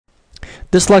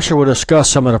This lecture will discuss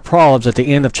some of the problems at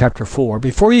the end of Chapter 4.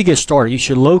 Before you get started, you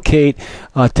should locate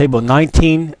Table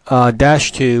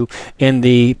 19-2 in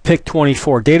the PIC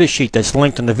 24 datasheet that's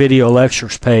linked on the video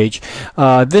lectures page.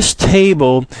 This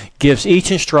table gives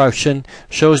each instruction,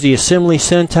 shows the assembly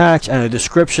syntax and a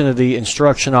description of the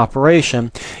instruction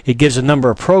operation. It gives a number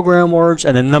of program words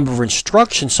and a number of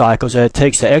instruction cycles that it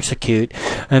takes to execute.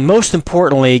 And most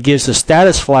importantly, it gives the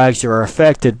status flags that are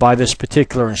affected by this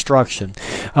particular instruction.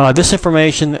 This information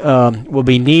will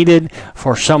be needed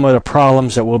for some of the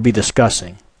problems that we'll be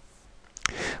discussing.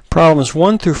 Problems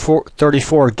 1 through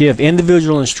 34 give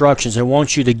individual instructions and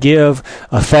want you to give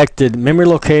affected memory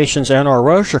locations and or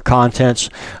register contents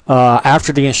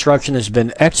after the instruction has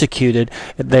been executed.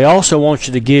 They also want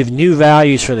you to give new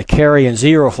values for the carry and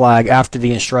zero flag after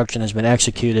the instruction has been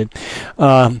executed.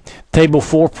 Table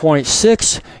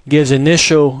 4.6 gives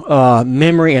initial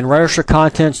memory and register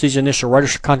contents, these initial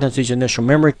register contents, these initial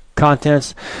memory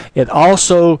contents. It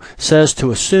also says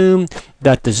to assume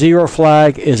that the zero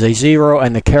flag is a 0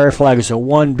 and the carry flag is a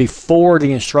 1 before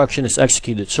the instruction is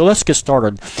executed. So let's get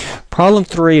started. Problem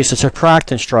 3 is a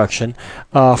subtract instruction.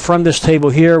 From this table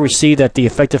here, we see that the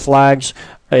affected flags,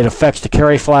 it affects the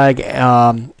carry flag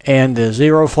and the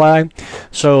zero flag.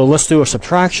 So let's do a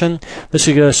subtraction. This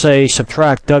is going to say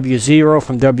subtract W0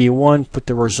 from W1, put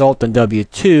the result in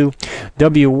W2.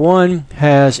 W1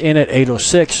 has in it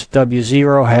 806,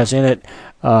 W0 has in it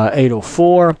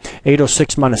 804.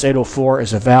 806 minus 804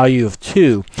 is a value of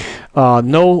 2.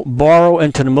 No borrow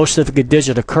into the most significant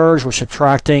digit occurs. We're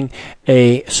subtracting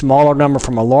a smaller number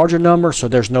from a larger number, so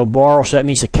there's no borrow. So that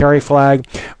means the carry flag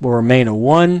will remain a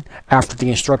 1 after the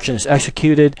instruction is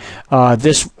executed.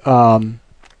 This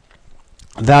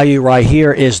value right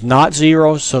here is not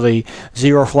 0, so the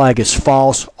zero flag is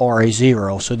false or a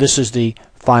 0. So this is the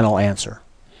final answer.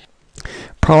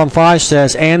 Problem 5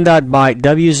 says and.byte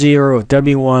W0 of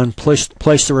W1,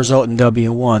 place the result in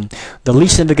W1. The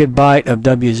least significant byte of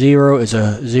W0 is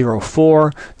a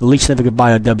 04. The least significant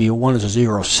byte of W1 is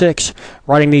a 06.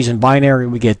 Writing these in binary,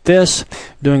 we get this.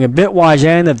 Doing a bitwise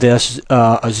AND of this,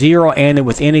 a 0 ANDed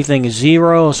with anything is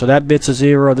 0, so that bit's a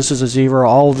 0. This is a 0.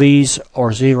 All these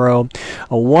are 0.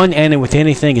 A 1 ANDed with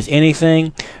anything is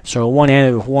anything, so a 1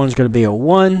 ANDed with 1 is going to be a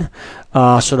 1.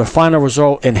 So the final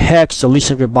result in hex, the least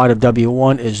significant byte of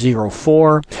W1 is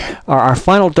 04. Our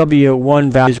final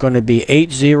W1 value is going to be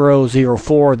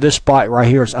 8004. This byte right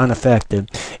here is unaffected.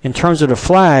 In terms of the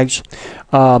flags,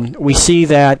 we see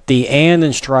that the AND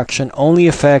instruction only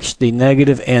affects the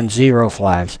negative and 0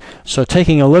 flags. So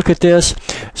taking a look at this,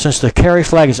 since the carry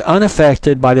flag is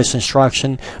unaffected by this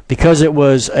instruction, because it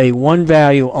was a 1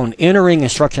 value on entering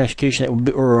instruction execution,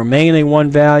 it will remain a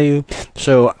 1 value.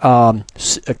 So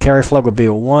a carry flag would be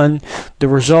a 1. The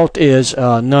result is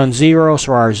none 0,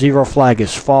 so our 0 flag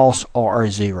is false or a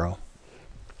 0.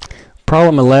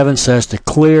 Problem 11 says to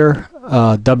clear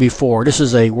W4. This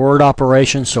is a word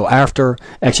operation, so after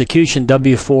execution,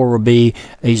 W4 will be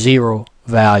a 0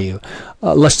 value.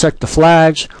 Let's check the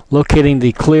flags. Locating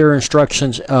the clear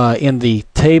instructions in the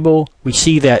table, we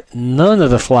see that none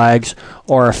of the flags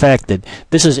are affected.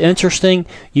 This is interesting.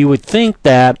 You would think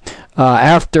that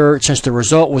since the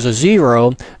result was a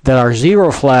 0, that our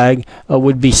 0 flag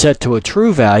would be set to a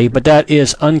true value, but that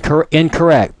is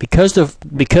incorrect. Because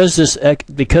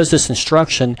this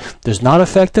instruction does not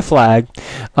affect the flag,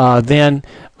 and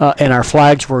our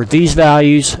flags were these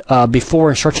values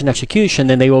before instruction execution,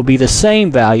 then they will be the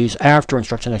same values after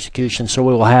instruction execution. So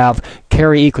we will have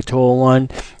carry equal to a 1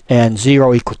 and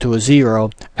 0 equal to a 0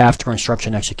 after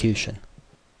instruction execution.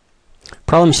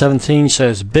 Problem 17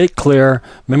 says bit clear,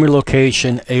 memory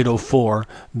location 804,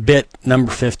 bit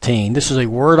number 15. This is a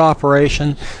word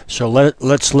operation, so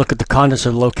let's look at the contents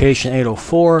of location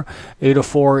 804.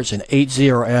 804 is an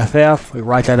 80FF. We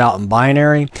write that out in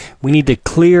binary. We need to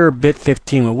clear bit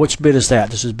 15. Well, which bit is that?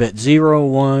 This is bit 0,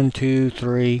 1, 2,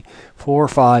 3, 4,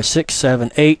 5, 6,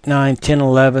 7, 8, 9, 10,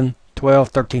 11, 12,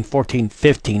 13, 14,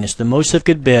 15. It's the most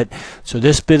significant bit, so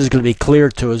this bit is going to be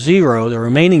cleared to a 0. The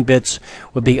remaining bits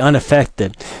would be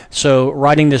unaffected. So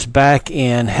writing this back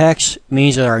in hex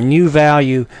means that our new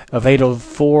value of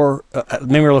 804,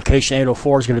 memory location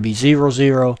 804, is going to be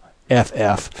 00FF.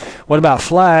 What about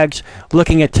flags?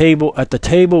 Looking at the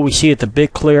table, we see that the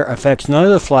bit clear affects none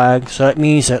of the flags, so that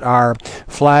means that our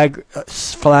flags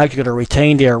are going to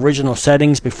retain their original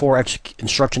settings before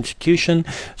instruction execution.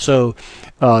 So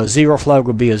 0 flag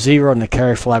would be a 0 and the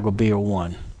carry flag would be a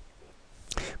 1.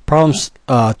 Problem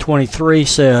 23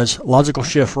 says logical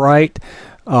shift right,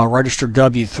 register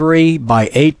W3 by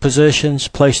 8 positions,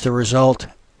 place the result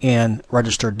in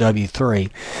register W3.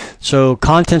 So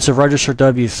contents of register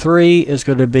W3 is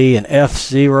going to be an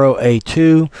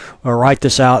F0A2. We'll write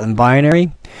this out in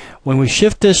binary. When we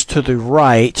shift this to the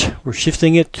right, we're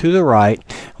shifting it to the right,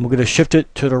 and we're going to shift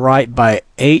it to the right by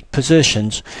 8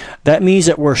 positions. That means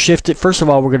that we're shifted, first of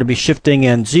all, we're going to be shifting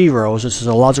in zeros. This is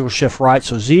a logical shift right,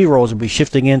 so zeros will be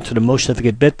shifting into the most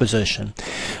significant bit position.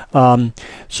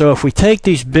 So if we take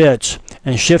these bits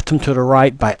and shift them to the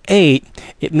right by 8,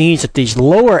 it means that these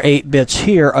lower 8 bits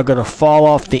here are going to fall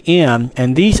off the end,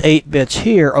 and these 8 bits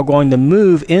here are going to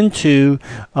move into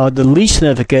the least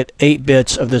significant 8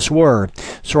 bits of this word.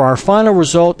 So our final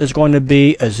result is going to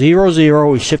be a 0, 0.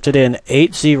 We shifted in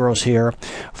 8 zeros here,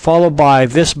 followed by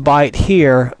this byte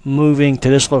here moving to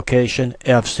this location,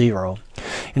 F0.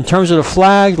 In terms of the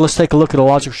flag, let's take a look at the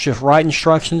logical shift right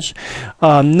instructions.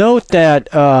 Note that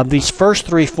these first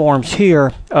 3 forms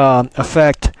here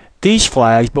affect these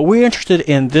flags, but we're interested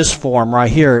in this form right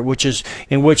here, which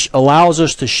allows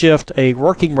us to shift a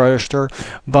working register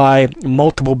by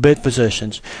multiple bit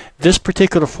positions. This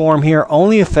particular form here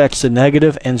only affects the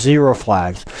negative and 0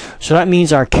 flags. So that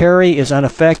means our carry is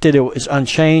unaffected, it is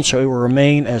unchanged, so it will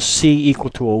remain as C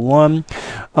equal to a 1.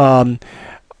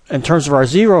 In terms of our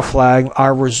 0 flag,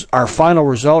 our final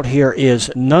result here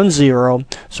is non-zero,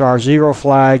 so our 0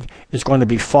 flag is going to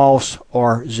be false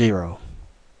or 0.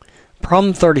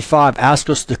 Problem 35 asks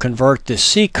us to convert this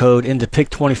C code into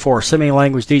PIC24 assembly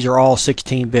language. These are all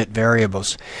 16-bit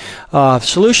variables.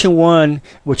 Solution 1,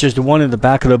 which is the one in the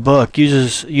back of the book,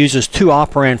 uses 2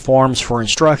 operand forms for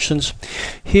instructions.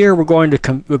 Here we're going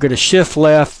to shift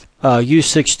left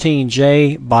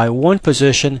U16J by 1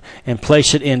 position and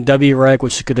place it in WREG,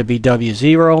 which is going to be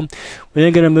W0. We're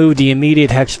then going to move the immediate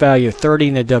hex value 30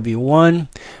 into W1.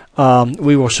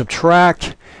 We will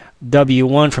subtract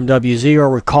W1 from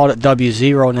W0. Recall that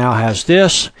W0 now has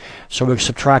this, so we're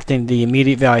subtracting the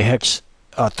immediate value hex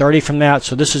 30 from that.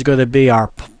 So this is going to be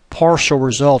our partial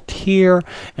result here,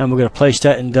 and we're going to place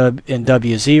that in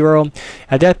W0.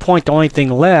 At that point, the only thing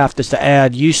left is to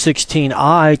add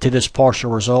U16I to this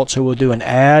partial result. So we'll do an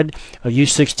add of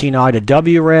U16I to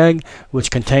WREG,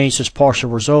 which contains this partial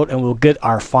result, and we'll get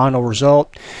our final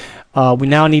result. We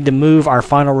now need to move our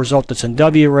final result that's in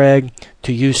WREG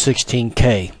to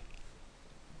U16K.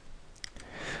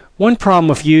 One problem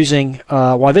with using,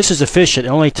 while this is efficient, it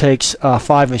only takes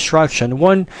 5 instructions.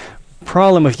 One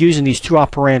problem with using these 2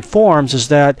 operand forms is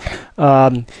that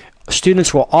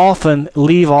students will often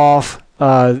leave off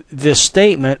this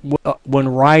statement when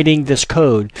writing this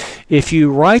code. If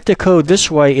you write the code this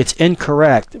way, it's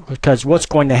incorrect, because what's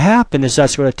going to happen is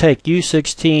that's going to take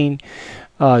U16J,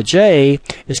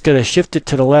 is going to shift it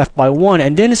to the left by 1,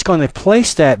 and then it's going to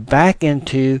place that back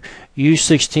into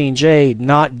U16J,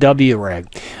 not WREG.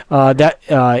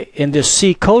 In this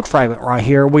C code fragment right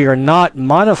here, we are not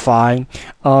modifying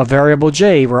variable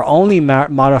J. We're only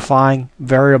modifying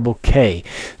variable K.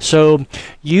 So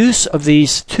use of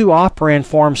these 2 operand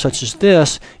forms such as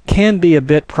this can be a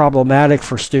bit problematic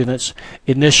for students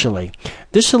initially.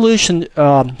 This solution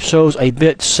shows a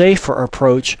bit safer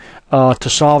approach to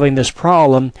solving this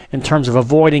problem in terms of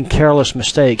avoiding careless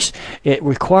mistakes. It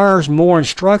requires more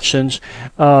instructions,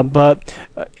 but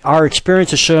our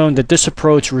experience has shown that this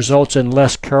approach results in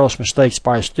less careless mistakes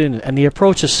by a student. And the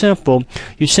approach is simple.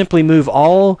 You simply move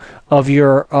all of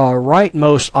your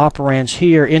rightmost operands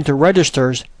here into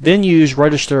registers, then use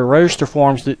register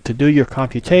forms to do your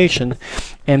computation,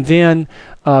 and then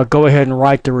go ahead and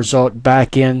write the result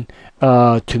back in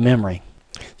to memory.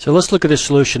 So let's look at this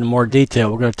solution in more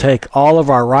detail. We're going to take all of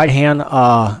our right-hand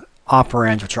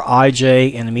operands, which are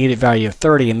IJ and immediate value of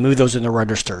 30, and move those into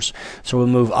registers. So we'll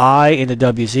move I into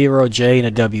W0, J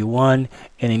into W1,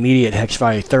 and immediate hex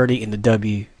value 30 into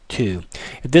W2.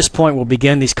 At this point, we'll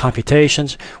begin these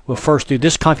computations. We'll first do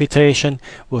this computation.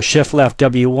 We'll shift left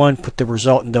W1, put the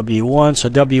result in W1. So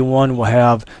W1 will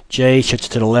have J shifts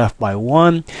to the left by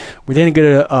 1. We're then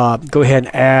going to go ahead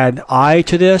and add I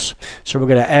to this. So we're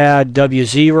going to add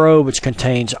W0, which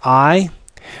contains I.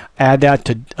 Add that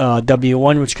to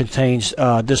W1, which contains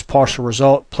this partial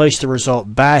result. Place the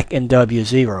result back in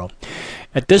W0.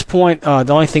 At this point,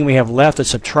 the only thing we have left is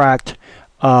subtract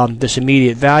this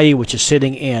immediate value, which is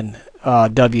sitting in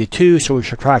W2. So we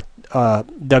subtract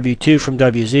W2 from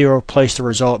W0, place the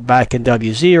result back in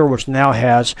W0, which now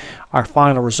has our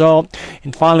final result.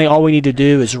 And finally, all we need to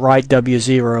do is write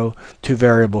W0 to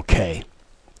variable K.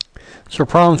 So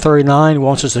problem 39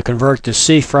 wants us to convert the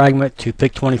C fragment to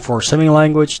PIC24 assembly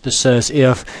language. This says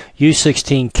if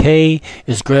U16K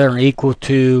is greater than or equal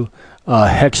to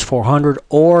hex 400,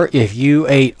 or if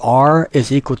U8R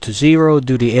is equal to 0,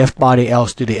 do the if body,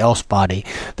 else do the else body.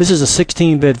 This is a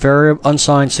 16-bit variable,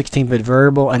 unsigned 16-bit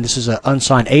variable, and this is an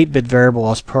unsigned 8-bit variable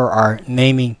as per our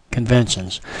naming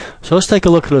conventions. So let's take a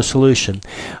look at the solution.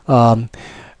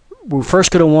 We're first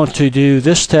going to want to do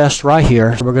this test right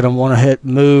here. So we're going to want to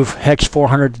move hex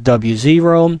 400 to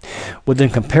W0. We'll then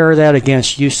compare that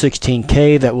against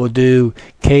U16K. That will do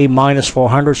K minus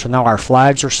 400. So now our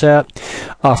flags are set.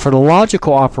 For the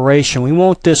logical operation, we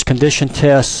want this condition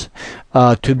test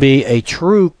to be a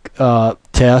true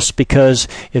test, because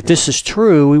if this is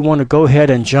true, we want to go ahead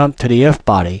and jump to the if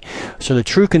body. So the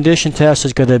true condition test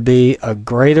is going to be a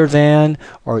greater than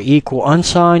or equal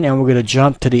unsigned, and we're going to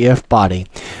jump to the if body.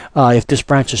 If this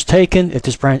branch is taken, if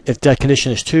that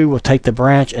condition is true, we'll take the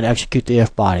branch and execute the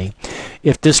if body.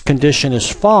 If this condition is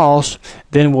false,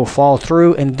 then we'll fall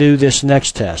through and do this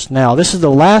next test. Now, this is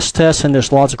the last test in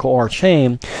this logical OR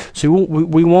chain, so we're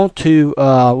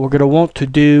going to want to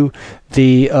do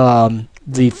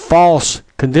the false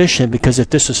condition, because if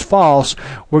this is false,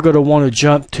 we're going to want to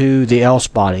jump to the else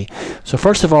body. So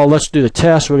first of all, let's do the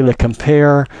test. We're going to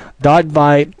compare dot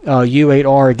byte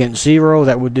U8R against 0.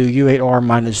 That would do U8R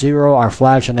minus 0. Our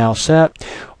flags are now set.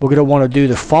 We're going to want to do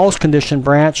the false condition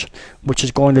branch, which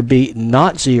is going to be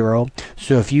not 0.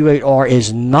 So if U8R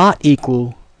is not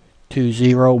equal to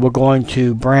 0, we're going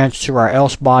to branch to our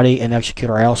else body and execute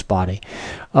our else body.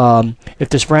 If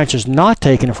this branch is not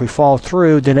taken, if we fall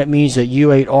through, then it means that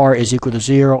U8R is equal to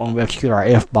 0, and we execute our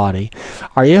if body.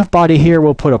 Our if body here,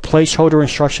 we'll put a placeholder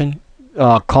instruction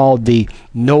called the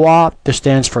no op. This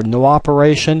stands for no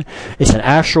operation. It's an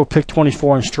actual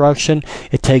PIC24 instruction.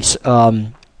 It takes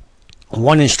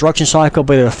one instruction cycle,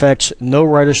 but it affects no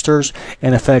registers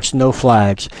and affects no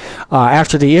flags.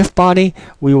 After the if body,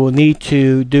 we will need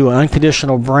to do an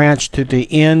unconditional branch to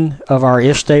the end of our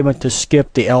if statement to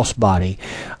skip the else body.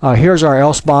 Here's our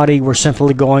else body. We're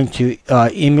simply going to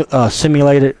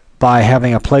simulate it by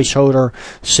having a placeholder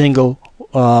single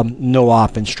no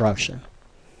op instruction.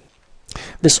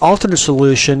 This alternate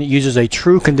solution uses a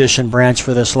true condition branch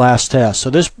for this last test. So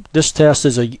this test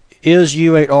is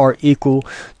U8R equal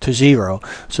to 0?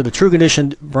 So the true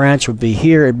condition branch would be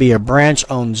here. It'd be a branch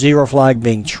on 0 flag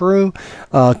being true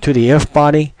to the if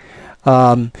body.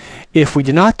 If we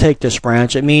do not take this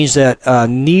branch, it means that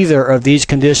neither of these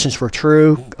conditions were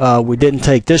true. We didn't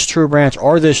take this true branch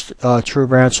or this true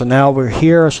branch, so now we're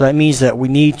here. So that means that we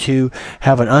need to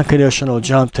have an unconditional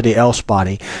jump to the else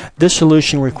body. This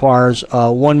solution requires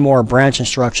one more branch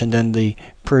instruction than the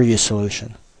previous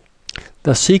solution.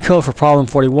 The C code for problem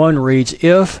 41 reads,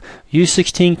 if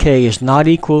U16K is not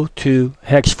equal to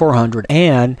hex 400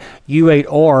 and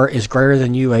U8R is greater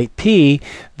than U8P,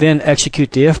 then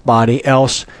execute the if body,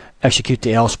 else execute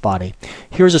the else body.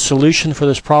 Here's a solution for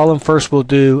this problem. First, we'll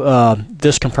do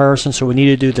this comparison. So we need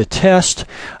to do the test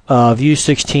of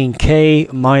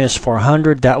U16K minus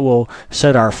 400. That will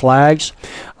set our flags.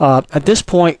 At this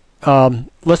point,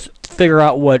 let's figure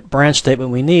out what branch statement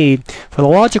we need. For the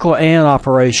logical AND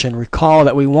operation, recall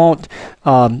that we want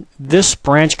this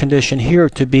branch condition here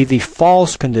to be the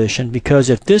false condition, because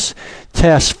if this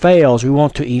test fails, we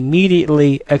want to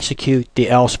immediately execute the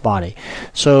else body.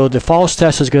 So the false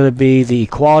test is going to be the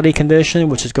equality condition,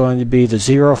 which is going to be the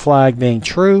 0 flag being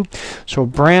true. So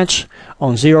branch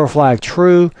on 0 flag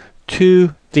true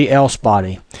to the else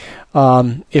body.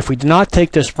 If we do not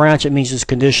take this branch, it means this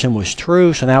condition was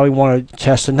true. So now we want to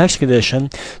test the next condition.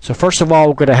 So first of all,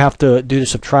 we're going to have to do the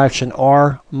subtraction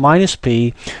R minus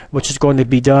P, which is going to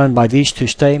be done by these two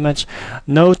statements.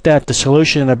 Note that the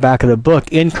solution in the back of the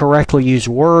book incorrectly used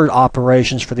word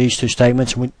operations for these two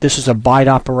statements. This is a byte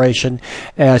operation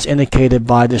as indicated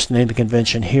by this naming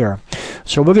convention here.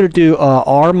 So we're going to do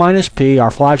R minus P.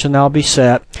 Our flags will now be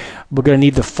set. We're going to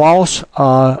need the false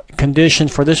condition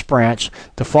for this branch.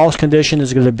 The false condition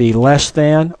is going to be less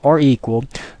than or equal.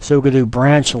 So we're going to do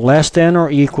branch less than or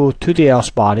equal to the else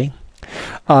body.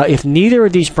 If neither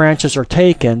of these branches are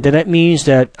taken, then it means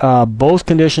that both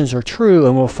conditions are true,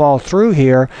 and we'll fall through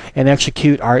here and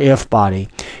execute our if body.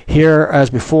 Here, as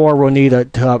before, we'll need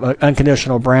to have an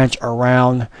unconditional branch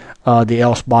around the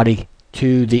else body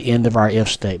to the end of our if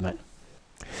statement.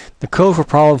 The code for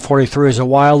problem 43 is a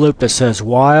while loop that says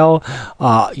while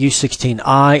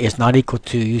U16I is not equal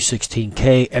to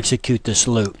U16K, execute this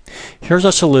loop. Here's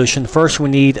our solution. First, we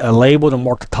need a label to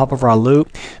mark the top of our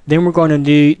loop. Then we're going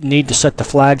to need to set the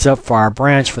flags up for our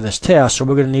branch for this test. So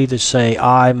we're going to need to say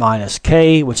I minus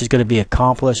K, which is going to be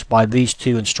accomplished by these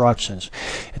two instructions.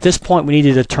 At this point, we need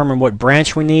to determine what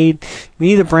branch we need. We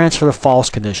need a branch for the false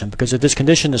condition, because if this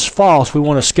condition is false, we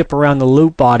want to skip around the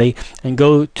loop body and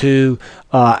go to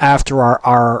after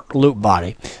our loop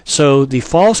body. So the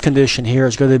false condition here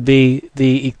is going to be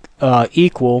the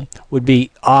equal would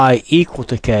be I equal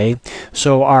to K.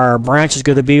 So our branch is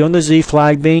going to be on the Z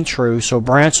flag being true. So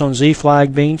branch on Z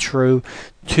flag being true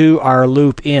to our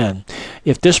loop in.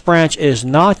 If this branch is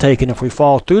not taken, if we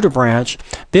fall through the branch,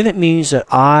 then it means that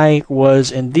I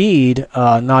was indeed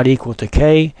not equal to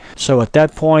K. So at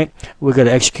that point, we're going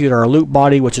to execute our loop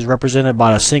body, which is represented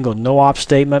by a single no-op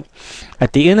statement.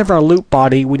 At the end of our loop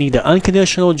body, we need an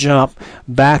unconditional jump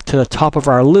back to the top of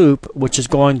our loop, which is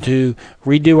going to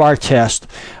redo our test.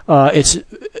 It's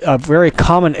a very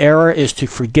common error is to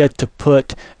forget to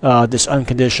put this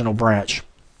unconditional branch.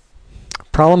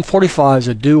 Problem 45 is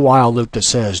a do-while loop that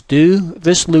says, do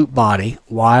this loop body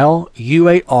while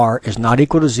U8R is not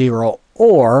equal to 0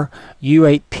 or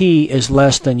U8P is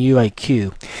less than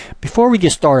U8Q. Before we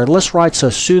get started, let's write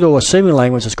a pseudo-assembly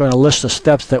language that's going to list the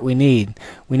steps that we need.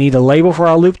 We need a label for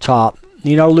our loop top,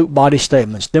 need our loop body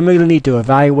statements. Then we're going to need to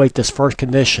evaluate this first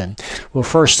condition. We'll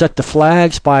first set the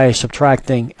flags by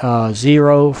subtracting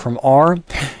 0 from R.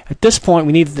 At this point,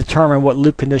 we need to determine what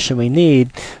loop condition we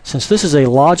need. Since this is a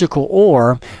logical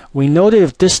OR, we know that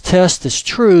if this test is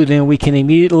true, then we can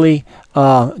immediately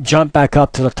jump back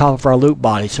up to the top of our loop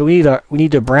body. So we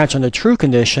need to branch on the true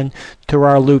condition to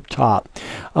our loop top.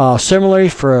 Similarly,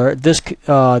 for this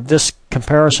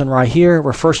comparison right here,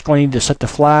 we're first going to need to set the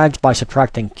flags by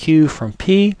subtracting Q from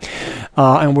P.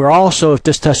 And we're also, if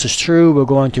this test is true, we're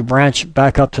going to branch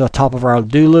back up to the top of our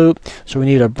do loop. So we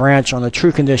need a branch on the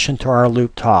true condition to our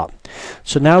loop top.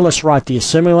 So now let's write the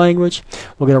assembly language.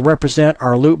 We're going to represent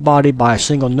our loop body by a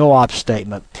single no-op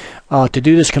statement. To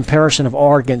do this comparison of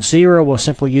R against 0, we'll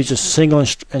simply use a single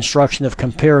instruction of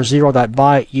compare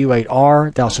 0.byte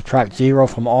U8R. That'll subtract 0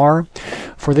 from R.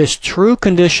 For this true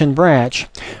condition branch,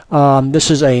 this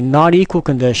is a not equal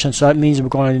condition, so that means we're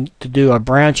going to do a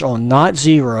branch on not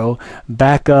 0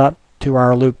 back up to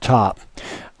our loop top.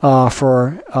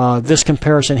 For this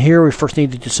comparison here, we first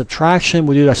need to do subtraction.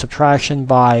 We'll do that subtraction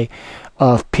by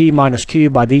P minus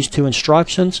Q by these two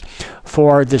instructions.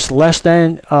 For this less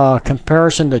than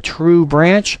comparison, the true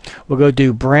branch, we'll go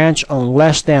do branch on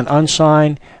less than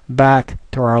unsigned back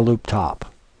to our loop top.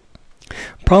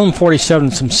 Problem 47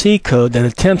 is some C code that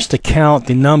attempts to count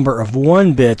the number of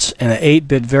 1 bits in an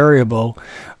 8-bit variable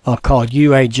called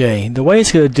UAJ. The way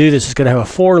it's going to do this is going to have a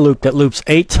for loop that loops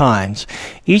 8 times.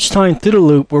 Each time through the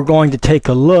loop, we're going to take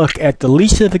a look at the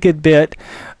least significant bit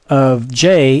of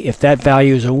J. If that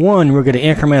value is a 1, we're going to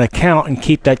increment a count and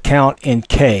keep that count in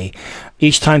K.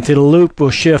 Each time through the loop,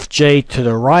 we'll shift J to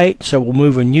the right, so we'll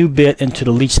move a new bit into the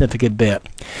least significant bit.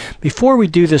 Before we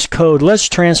do this code, let's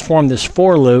transform this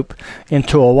for loop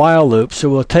into a while loop. So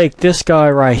we'll take this guy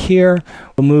right here,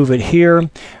 we'll move it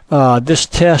here. This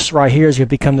test right here is going to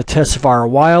become the test of our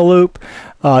while loop.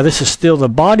 This is still the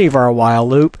body of our while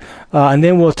loop. And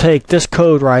then we'll take this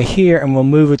code right here and we'll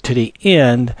move it to the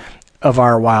end of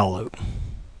our while loop.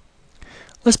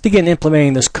 Let's begin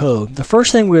implementing this code. The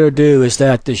first thing we're going to do is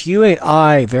that this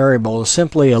U8I variable is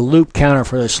simply a loop counter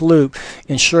for this loop,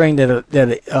 ensuring that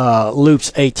it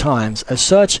loops 8 times. As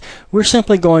such, we're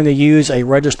simply going to use a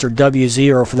register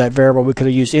W0 for that variable. We could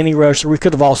have used any register. We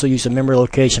could have also used a memory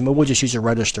location, but we'll just use a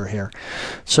register here.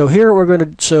 So here we're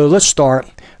going to, so let's start.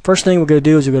 First thing we're going to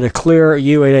do is we're going to clear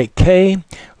U88K.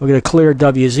 We're going to clear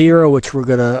W0, which we're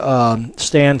going to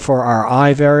stand for our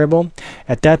I variable.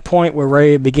 At that point, we're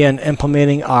ready to begin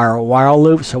implementing our while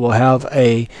loop. So we'll have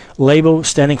a label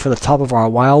standing for the top of our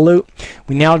while loop.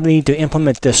 We now need to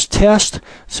implement this test.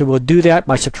 So we'll do that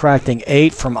by subtracting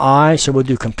 8 from I. So we'll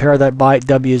do compare that byte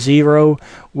W0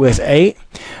 with 8.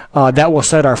 That will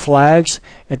set our flags.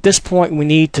 At this point, we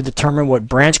need to determine what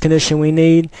branch condition we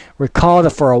need. Recall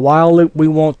that for a while loop, we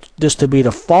want this to be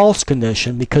the false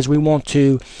condition because we want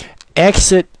to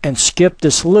exit and skip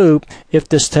this loop if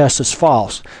this test is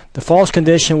false. The false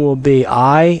condition will be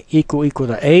I equal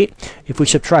to 8. If we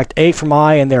subtract 8 from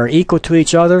I and they're equal to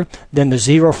each other, then the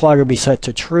 0 flag will be set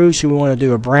to true. So we want to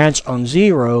do a branch on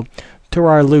 0 to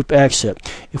our loop exit.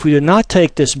 If we do not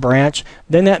take this branch,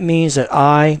 then that means that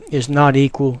I is not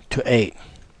equal to 8.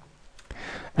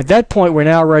 At that point, we're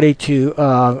now ready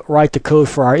to write the code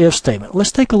for our if statement.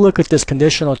 Let's take a look at this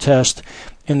conditional test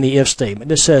in the if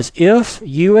statement. It says if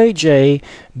U8J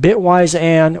bitwise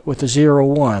AND with a 0,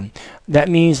 1. That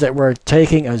means that we're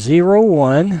taking a 0,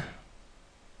 1 and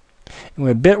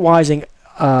we're bitwise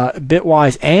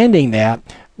ANDing that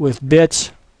with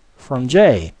bits from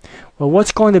J. Well,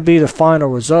 what's going to be the final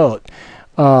result?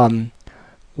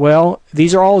 Well,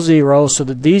 these are all zeros, so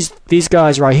that these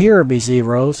guys right here will be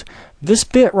zeros. this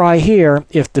bit right here,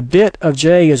 if the bit of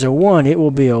j is a 1, it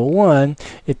will be a 1.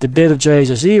 If the bit of j is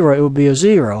a 0, it will be a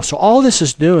 0. So all this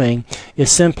is doing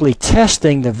is simply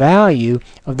testing the value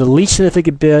of the least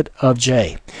significant bit of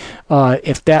j.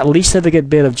 If that least significant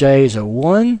bit of j is a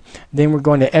 1, then we're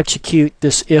going to execute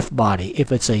this if body.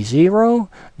 If it's a 0,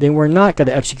 then we're not going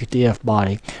to execute the if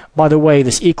body. By the way,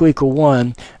 this equal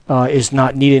 1 is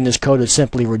not needed in this code. It's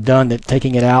simply redundant.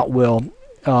 Taking it out will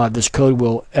this code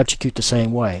will execute the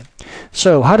same way.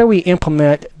 So how do we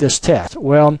implement this test?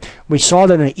 Well, we saw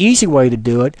that an easy way to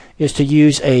do it is to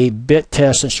use a bit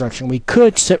test instruction. We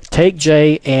could take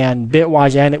j and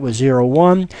bitwise AND it with 0,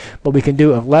 1, but we can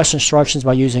do it with less instructions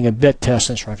by using a bit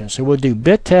test instruction. So we'll do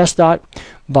bit test dot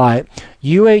byte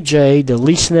u8j, the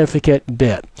least significant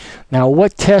bit. Now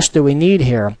what test do we need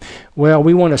here? Well,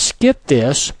 we want to skip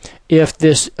this if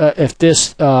this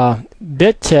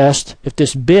bit test, if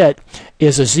this bit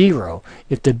is a 0.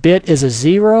 If the bit is a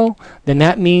 0, then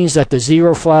that means that the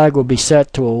 0 flag will be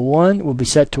set to a 1, will be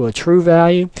set to a true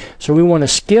value. So we want to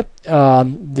skip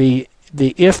the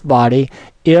if body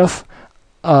if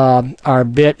our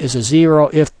bit is a 0,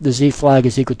 if the z flag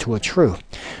is equal to a true.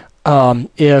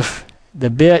 If the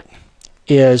bit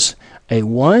is a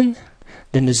 1,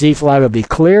 then the z flag will be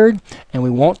cleared, and we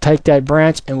won't take that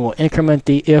branch, and we'll increment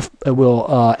the if.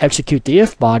 We'll execute the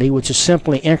if body, which is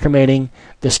simply incrementing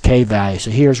this k value. So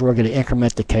here's where we're going to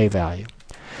increment the k value.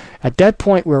 At that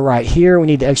point, we're right here. We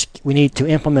need to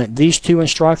implement these two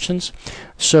instructions.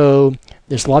 So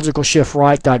this logical shift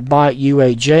right dot byte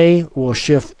u8j will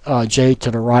shift j to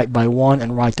the right by 1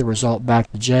 and write the result back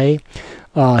to j.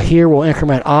 Here we'll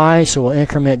increment I, so we'll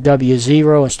increment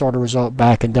W0 and store the result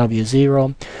back in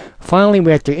W0. Finally,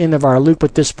 we're at the end of our loop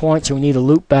at this point, so we need to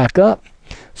loop back up.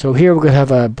 So here we're going to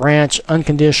have a branch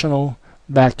unconditional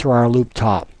back to our loop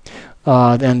top.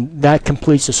 Then that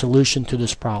completes the solution to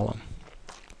this problem.